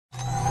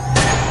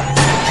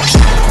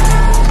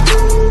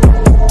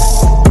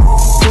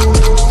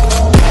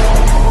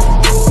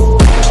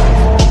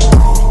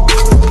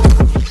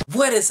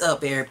What's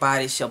up,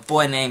 everybody? It's your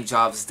boy named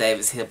Jarvis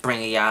Davis here,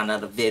 bringing y'all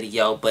another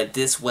video. But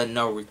this wasn't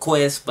no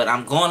request, but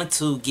I'm going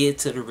to get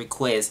to the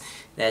request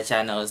that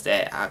y'all noticed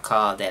that I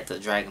called that the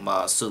Dragon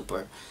Ball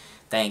Super.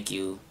 Thank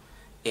you,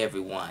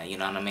 everyone. You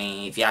know what I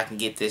mean? If y'all can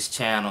get this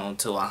channel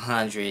to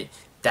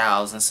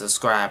 100,000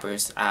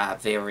 subscribers, I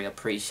very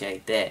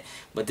appreciate that.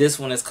 But this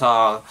one is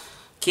called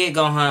Kid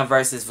Gohan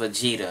versus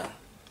Vegeta.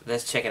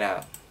 Let's check it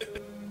out.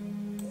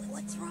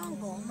 What's wrong,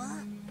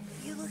 Bulma?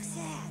 You look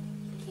sad.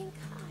 King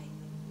Kai,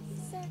 he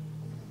said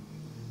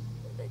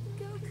that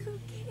Goku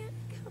can't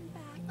come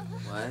back.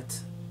 What?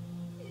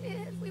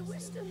 If we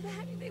wished him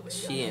back, they would.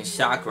 She in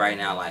shock right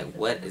now, like,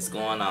 what is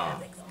going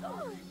on? Everything's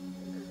gone.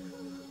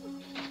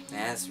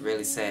 That's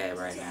really sad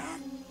right now.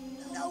 Dad?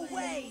 No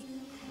way.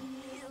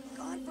 You're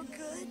gone for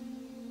good.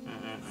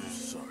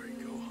 Sorry,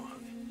 Gohan.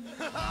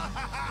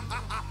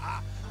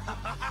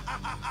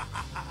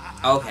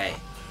 Okay,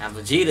 now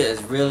Vegeta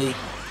is really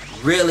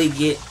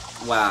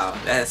wow,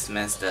 that's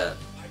messed up.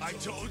 I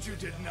told you,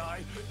 didn't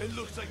I? It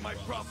looks like my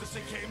prophecy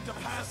came to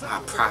pass.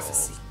 My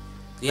prophecy.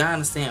 Do y'all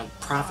understand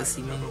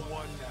prophecy, man? Number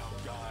one now,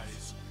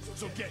 guys.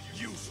 So get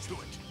used to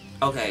it.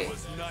 Okay,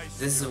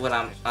 this is what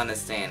I'm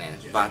understanding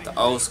about the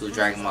old school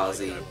Dragon Ball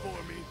Z.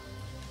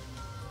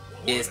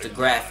 Is the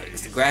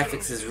graphics. The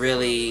graphics is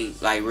really,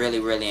 like,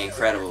 really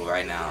incredible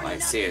right now.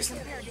 Like, seriously.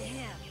 Compared to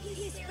him,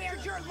 he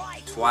spared your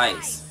life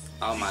Twice.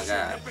 Oh my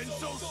god. Been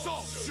so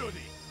soft, should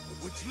he?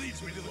 Which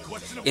leads me to the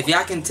question of If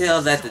y'all can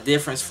tell that the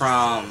difference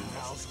from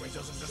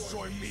doesn't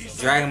destroy me.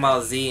 Dragon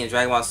Ball Z and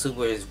Dragon Ball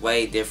Super is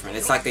way different.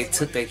 It's like they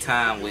took their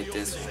time with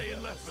this one.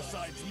 Saying left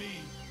besides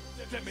me.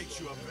 That makes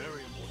you a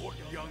very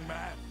important young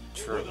man.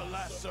 True. We're the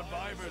last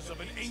survivors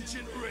of an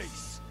ancient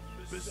race.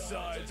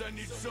 Besides, I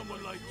need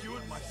someone like you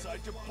at my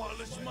side to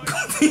polish my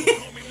call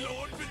me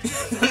Lord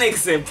Vegeta. Nigga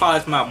said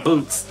polish my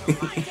boots. My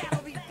dad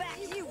will be back,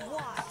 you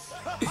watch.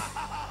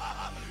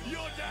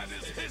 Your dad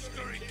is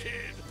history,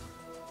 kid.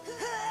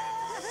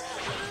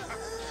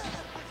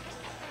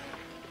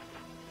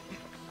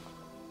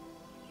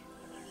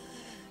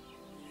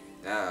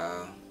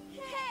 Uh-oh.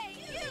 Hey,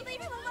 you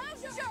leave him alone,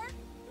 jerk!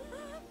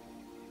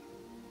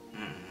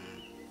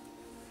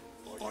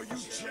 Are you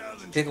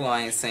challenged? Piccolo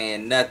ain't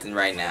saying nothing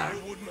right now. I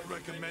wouldn't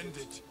recommend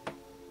it.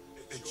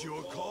 It's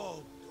your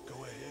call. Go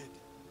ahead.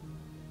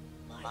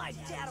 My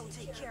dad will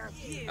take care of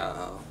you.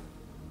 Uh-oh.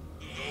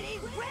 And he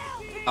will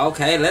be.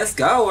 Okay, let's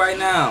go right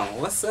now.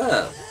 What's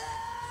up?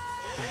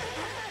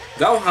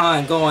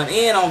 Gohan going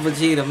in on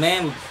Vegeta,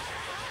 man.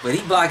 But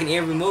he blocking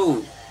every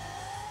move.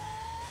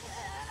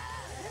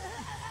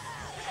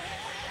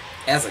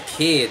 As a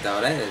kid, though,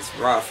 that is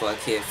raw for a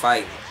kid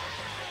fighting.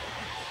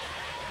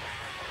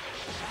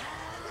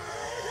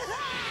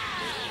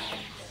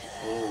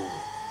 Ooh.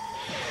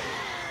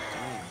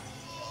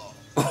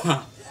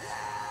 Damn.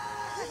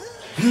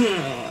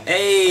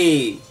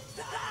 Hey!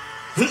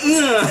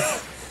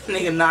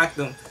 Nigga knocked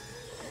him.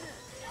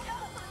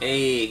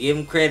 Hey, give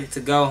him credit to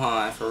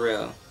Gohan, for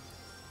real.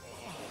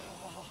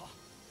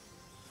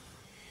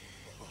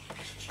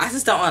 I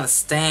just don't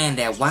understand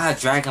that why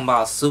Dragon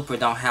Ball Super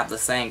don't have the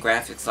same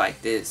graphics like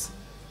this.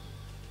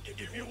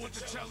 If you want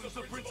to challenge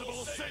the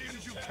principle of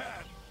Saiyans, you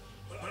can.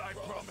 But I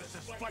promise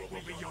this fight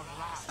will be your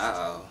last.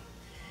 Uh-oh.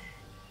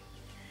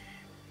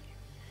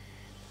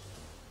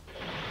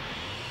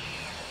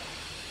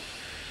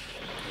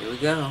 Here we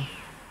go.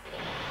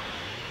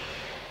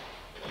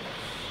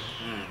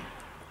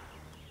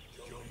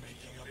 You're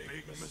making a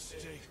big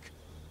mistake.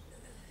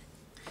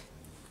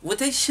 What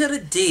they should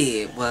have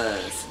did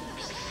was...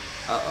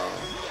 Uh-oh.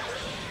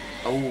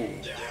 Oh.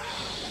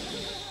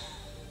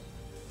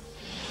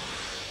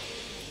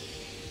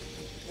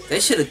 They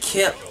should have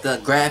kept the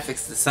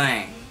graphics the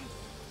same.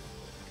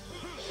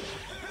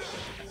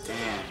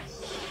 Damn.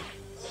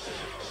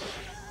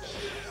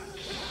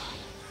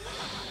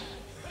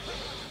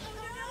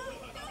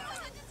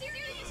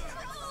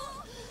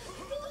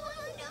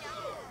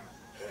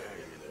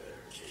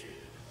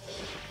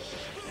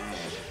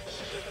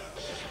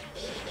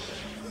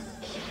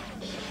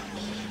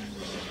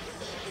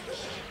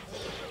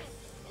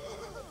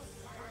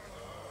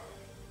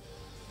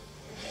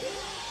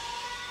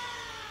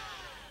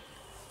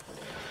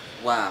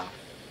 Wow.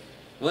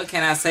 What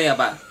can I say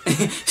about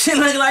it? She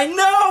look like,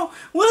 no!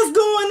 What's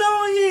going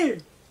on here?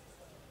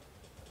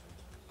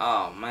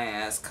 Oh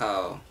man, that's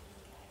cold.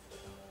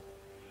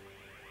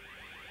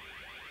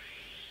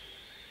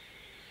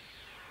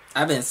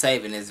 I've been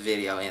saving this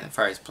video in the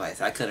first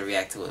place. I could have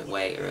reacted to it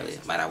way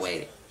earlier, but I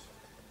waited.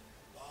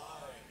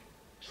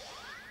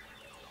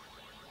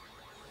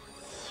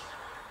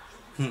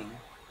 You're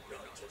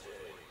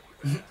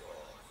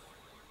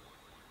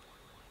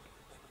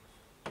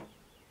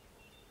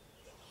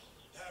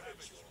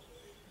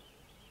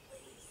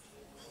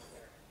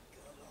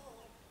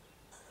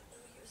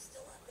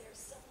still out there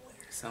somewhere.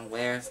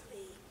 Somewhere.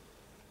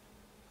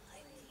 I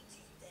need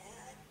you,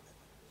 Dad.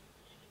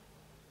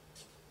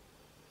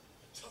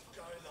 A tough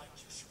guy like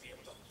you should be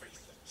able to face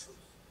the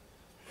truth.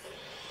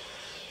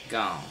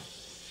 Gone.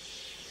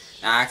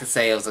 Now, I could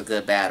say it was a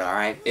good battle,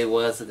 alright? It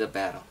was a good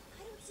battle.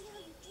 I don't see how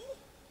you did it.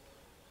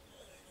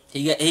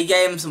 He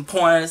gave him some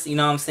pointers, you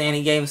know what I'm saying?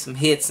 He gave him some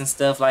hits and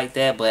stuff like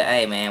that. But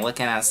hey, man, what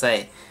can I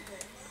say?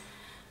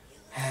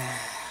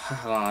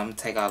 Hold on, let me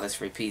take all this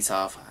repeats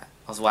off. I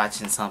was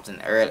watching something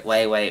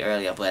way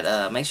earlier.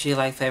 But make sure you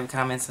like, favorite,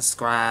 comment,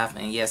 subscribe.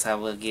 And yes, I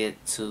will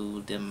get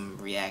to them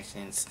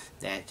reactions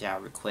that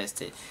y'all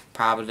requested.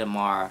 Probably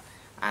tomorrow.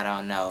 I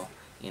don't know.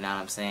 You know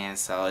what I'm saying?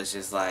 So it's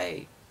just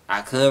like,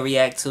 I could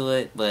react to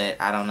it, but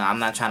I don't know. I'm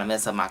not trying to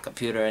mess up my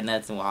computer or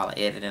nothing while the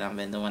editing I've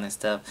been doing and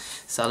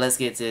stuff. So let's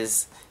get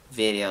this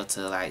video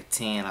to like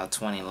 10 or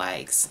 20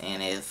 likes.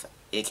 And if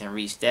it can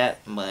reach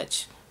that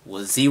much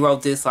with 0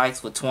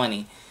 dislikes with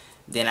 20,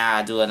 then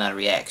I'll do another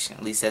reaction.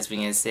 At least that's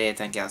being said.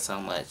 Thank y'all so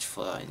much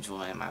for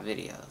enjoying my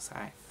videos.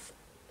 Alright?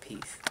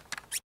 Peace.